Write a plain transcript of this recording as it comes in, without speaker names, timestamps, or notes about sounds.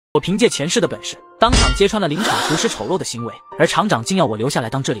我凭借前世的本事，当场揭穿了林场厨师丑陋的行为，而厂长竟要我留下来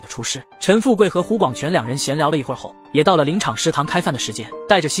当这里的厨师。陈富贵和胡广全两人闲聊了一会儿后，也到了林场食堂开饭的时间。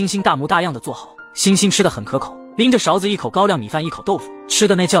带着星星大模大样的坐好，星星吃得很可口，拎着勺子一口高粱米饭一口豆腐，吃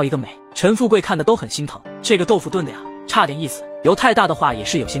的那叫一个美。陈富贵看得都很心疼，这个豆腐炖的呀，差点意思，油太大的话也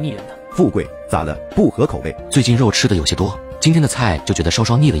是有些腻人的。富贵咋了？不合口味？最近肉吃的有些多，今天的菜就觉得稍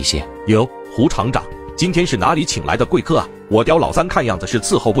稍腻了一些。哟，胡厂长，今天是哪里请来的贵客啊？我刁老三看样子是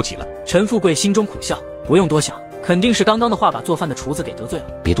伺候不起了。陈富贵心中苦笑，不用多想，肯定是刚刚的话把做饭的厨子给得罪了。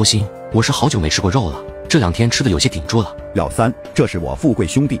别多心，我是好久没吃过肉了，这2天吃的有些顶住了。老三，这是我富贵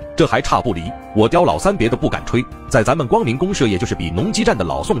兄弟，这还差不离。我刁老三别的不敢吹，在咱们光明公社也就是比农机站的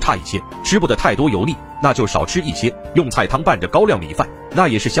老宋差一些，吃不得太多油腻，那就少吃一些，用菜汤拌着高粱米饭，那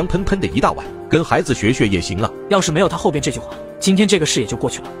也是香喷喷的一大碗，跟孩子学学也行啊。要是没有他后边这句话，今天这个事也就过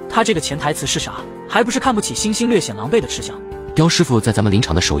去了。他这个潜台词是啥？还不是看不起星星略显狼狈的吃相。刁师傅在咱们林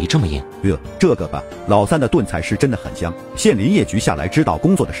场的手艺这么硬，这个吧，老三的炖菜是真的很香。县林业局下来指导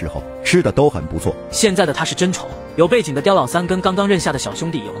工作的时候，吃的都很不错。现在的他是真愁，有背景的刁老三跟刚刚认下的小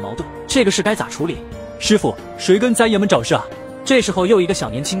兄弟有了矛盾，这个事该咋处理？师傅，谁跟咱爷们找事啊？这时候又一个小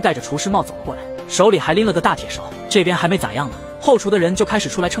年轻带着厨师帽走了过来，手里还拎了个大铁勺。这边还没咋样呢，后厨的人就开始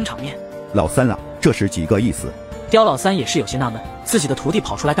出来撑场面。老三啊，这是几个意思？刁老三也是有些纳闷，自己的徒弟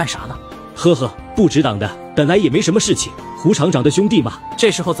跑出来干啥呢？呵呵，不值当的，本来也没什么事情，胡厂长的兄弟嘛。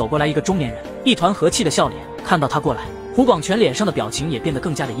这时候走过来一个中年人，一团和气的笑脸。看到他过来，胡广全脸上的表情也变得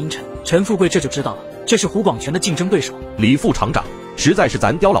更加的阴沉。陈富贵这就知道了，这是胡广全的竞争对手。李副厂长，实在是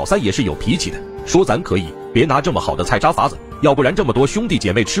咱刁老三也是有脾气的，说咱可以别拿这么好的菜渣法子，要不然这么多兄弟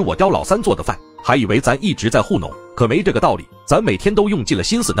姐妹吃我刁老三做的饭，还以为咱一直在糊弄，可没这个道理，咱每天都用尽了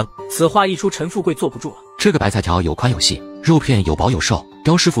心思弄。此话一出，陈富贵坐不住了。这个白菜条有宽有细，肉片有薄有瘦，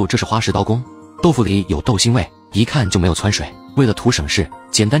刁师傅这是花式刀工。豆腐里有豆腥味，一看就没有汆水。为了图省事，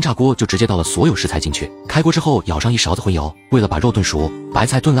简单炸锅就直接倒了所有食材进去，开锅之后舀上一勺子荤油。为了把肉炖熟，白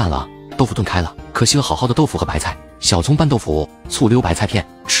菜炖烂了，豆腐炖开了，可惜了好好的豆腐和白菜。小葱拌豆腐，醋溜白菜片，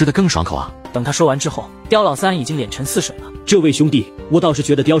吃得更爽口啊！等他说完之后，刁老三已经脸沉似水了。这位兄弟，我倒是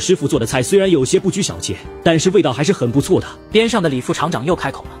觉得刁师傅做的菜虽然有些不拘小节，但是味道还是很不错的。边上的李副厂长又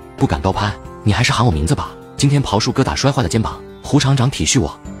开口了，不敢高攀，你还是喊我名字吧。今天刨树疙瘩摔坏了肩膀，胡厂长体恤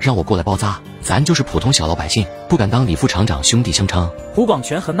我，让我过来包扎。咱就是普通小老百姓，不敢当李副厂长兄弟相称。胡广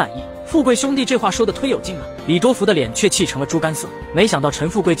全很满意，富贵兄弟这话说的忒有劲了。李多福的脸却气成了猪肝色，没想到陈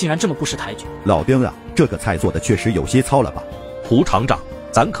富贵竟然这么不识抬举。老丁啊，这个菜做的确实有些糙了吧？胡厂长，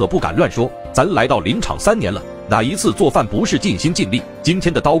咱可不敢乱说，咱来到林场3年了，哪一次做饭不是尽心尽力？今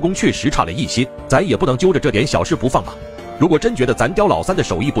天的刀工确实差了一些，咱也不能揪着这点小事不放啊。如果真觉得咱刁老三的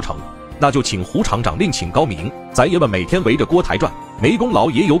手艺不成，那就请胡厂长另请高明。咱爷们每天围着锅台转，没功劳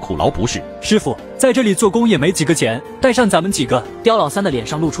也有苦劳，不是？师傅，在这里做工也没几个钱，带上咱们几个。刁老三的脸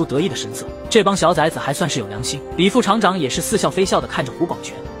上露出得意的神色，这帮小崽子还算是有良心。李副厂长也是似笑非笑的看着胡广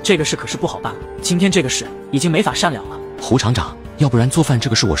全，这个事可是不好办了，今天这个事已经没法善了了。胡厂长，要不然做饭这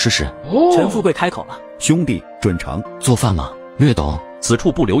个事我试试。陈富贵开口了，兄弟准成。做饭嘛，略懂。此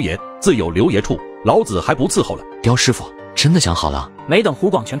处不留爷，自有留爷处，老子还不伺候了。刁师傅真的想好了。没等胡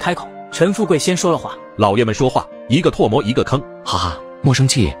广全开口，陈富贵先说了话，老爷们说话，一个唾沫一个坑。哈哈，莫生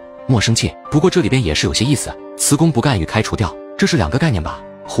气，莫生气。不过这里边也是有些意思，辞工不干与开除掉，这是2个概念吧？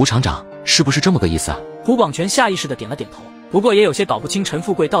胡厂长是不是这么个意思啊？胡广全下意识的点了点头，不过也有些搞不清陈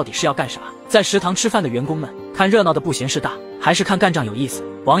富贵到底是要干啥。在食堂吃饭的员工们看热闹的不嫌事大，还是看干仗有意思。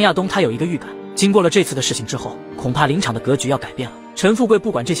王亚东他有一个预感，经过了这次的事情之后，恐怕林场的格局要改变了。陈富贵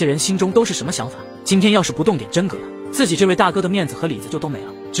不管这些人心中都是什么想法，今天要是不动点真格的，自己这位大哥的面子和里子就都没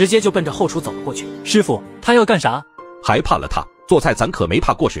了，直接就奔着后厨走了过去。师傅，他要干啥？还怕了他？做菜咱可没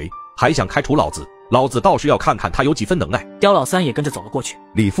怕过谁，还想开除老子？老子倒是要看看他有几分能耐。刁老三也跟着走了过去。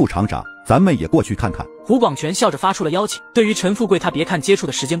李副厂长，咱们也过去看看。胡广全笑着发出了邀请。对于陈富贵，他别看接触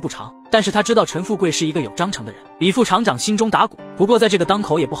的时间不长，但是他知道陈富贵是一个有章程的人。李副厂长心中打鼓，不过在这个当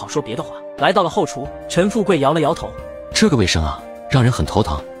口也不好说别的话。来到了后厨，陈富贵摇了摇头，这个卫生啊，让人很头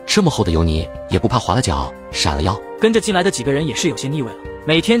疼。这么厚的油泥也不怕划了脚闪了腰。跟着进来的几个人也是有些腻味了，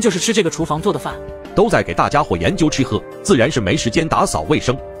每天就是吃这个厨房做的饭，都在给大家伙研究吃喝，自然是没时间打扫卫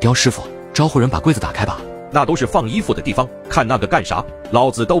生。刁师傅，招呼人把柜子打开吧。那都是放衣服的地方，看那个干啥？老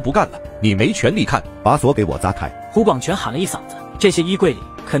子都不干了，你没权利看。把锁给我砸开！胡广全喊了一嗓子，这些衣柜里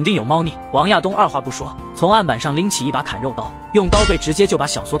肯定有猫腻。王亚东二话不说，从案板上拎起一把砍肉刀，用刀背直接就把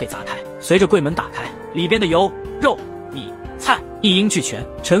小锁给砸开。随着柜门打开，里边的油、肉、米、菜一应俱全。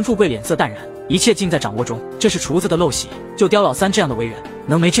陈富贵脸色淡然，一切尽在掌握中，这是厨子的陋习。就刁老三这样的为人，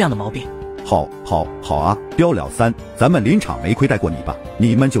能没这样的毛病？好啊，刁老三，咱们林场没亏待过你吧？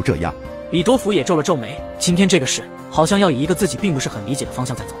你们就这样？李多福也皱了皱眉，今天这个事好像要以一个自己并不是很理解的方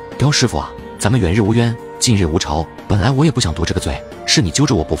向在走。刁师傅啊，咱们远日无冤，近日无仇。本来我也不想夺这个罪，是你揪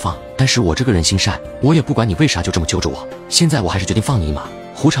着我不放，但是我这个人心善，我也不管你为啥就这么揪着我。现在我还是决定放你一马。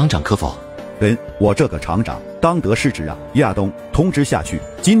胡厂长可否？我这个厂长当得失职啊！亚东，通知下去，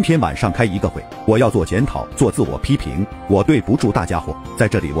今天晚上开一个会，我要做检讨，做自我批评，我对不住大家伙。在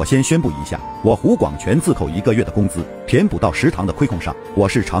这里我先宣布一下，我胡广全自扣1个月的工资，填补到食堂的亏空上。我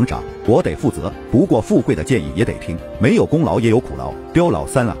是厂长，我得负责。不过富贵的建议也得听，没有功劳也有苦劳。刁老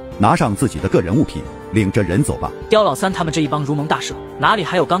三啊，拿上自己的个人物品，领着人走吧。刁老三他们这一帮如蒙大赦，哪里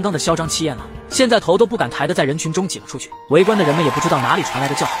还有刚刚的嚣张气焰了？现在头都不敢抬的在人群中挤了出去，围观的人们也不知道哪里传来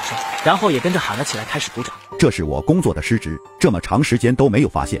的叫好声，然后也跟着喊了起来，开始鼓掌。这是我工作的失职，这么长时间都没有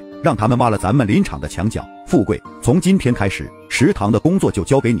发现，让他们挖了咱们林场的墙角。富贵，从今天开始，食堂的工作就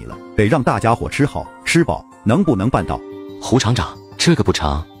交给你了，得让大家伙吃好吃饱，能不能办到？胡厂长，这个不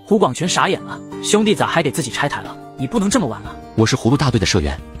成。胡广全傻眼了，兄弟咋还给自己拆台了？你不能这么玩了。我是葫芦大队的社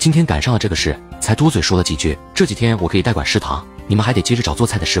员，今天赶上了这个事，才多嘴说了几句。这几天我可以代管食堂，你们还得接着找做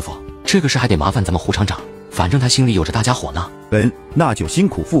菜的师傅。这个事还得麻烦咱们胡厂长，反正他心里有着大家伙呢。那就辛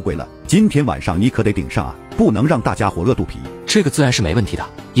苦富贵了，今天晚上你可得顶上啊，不能让大家伙饿肚皮。这个自然是没问题的，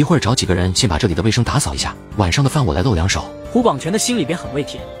一会儿找几个人先把这里的卫生打扫一下，晚上的饭我来露两手。胡广全的心里边很畏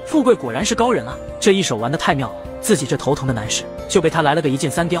天，富贵果然是高人啊，这一手玩得太妙了，自己这头疼的难事就被他来了个一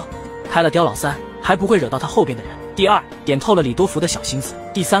箭三雕，开了刁老三还不会惹到他后边的人。第二，点透了李多福的小心思。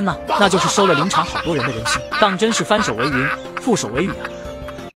第三呢，那就是收了林场好多人的人心，当真是翻手为云，覆手为雨啊。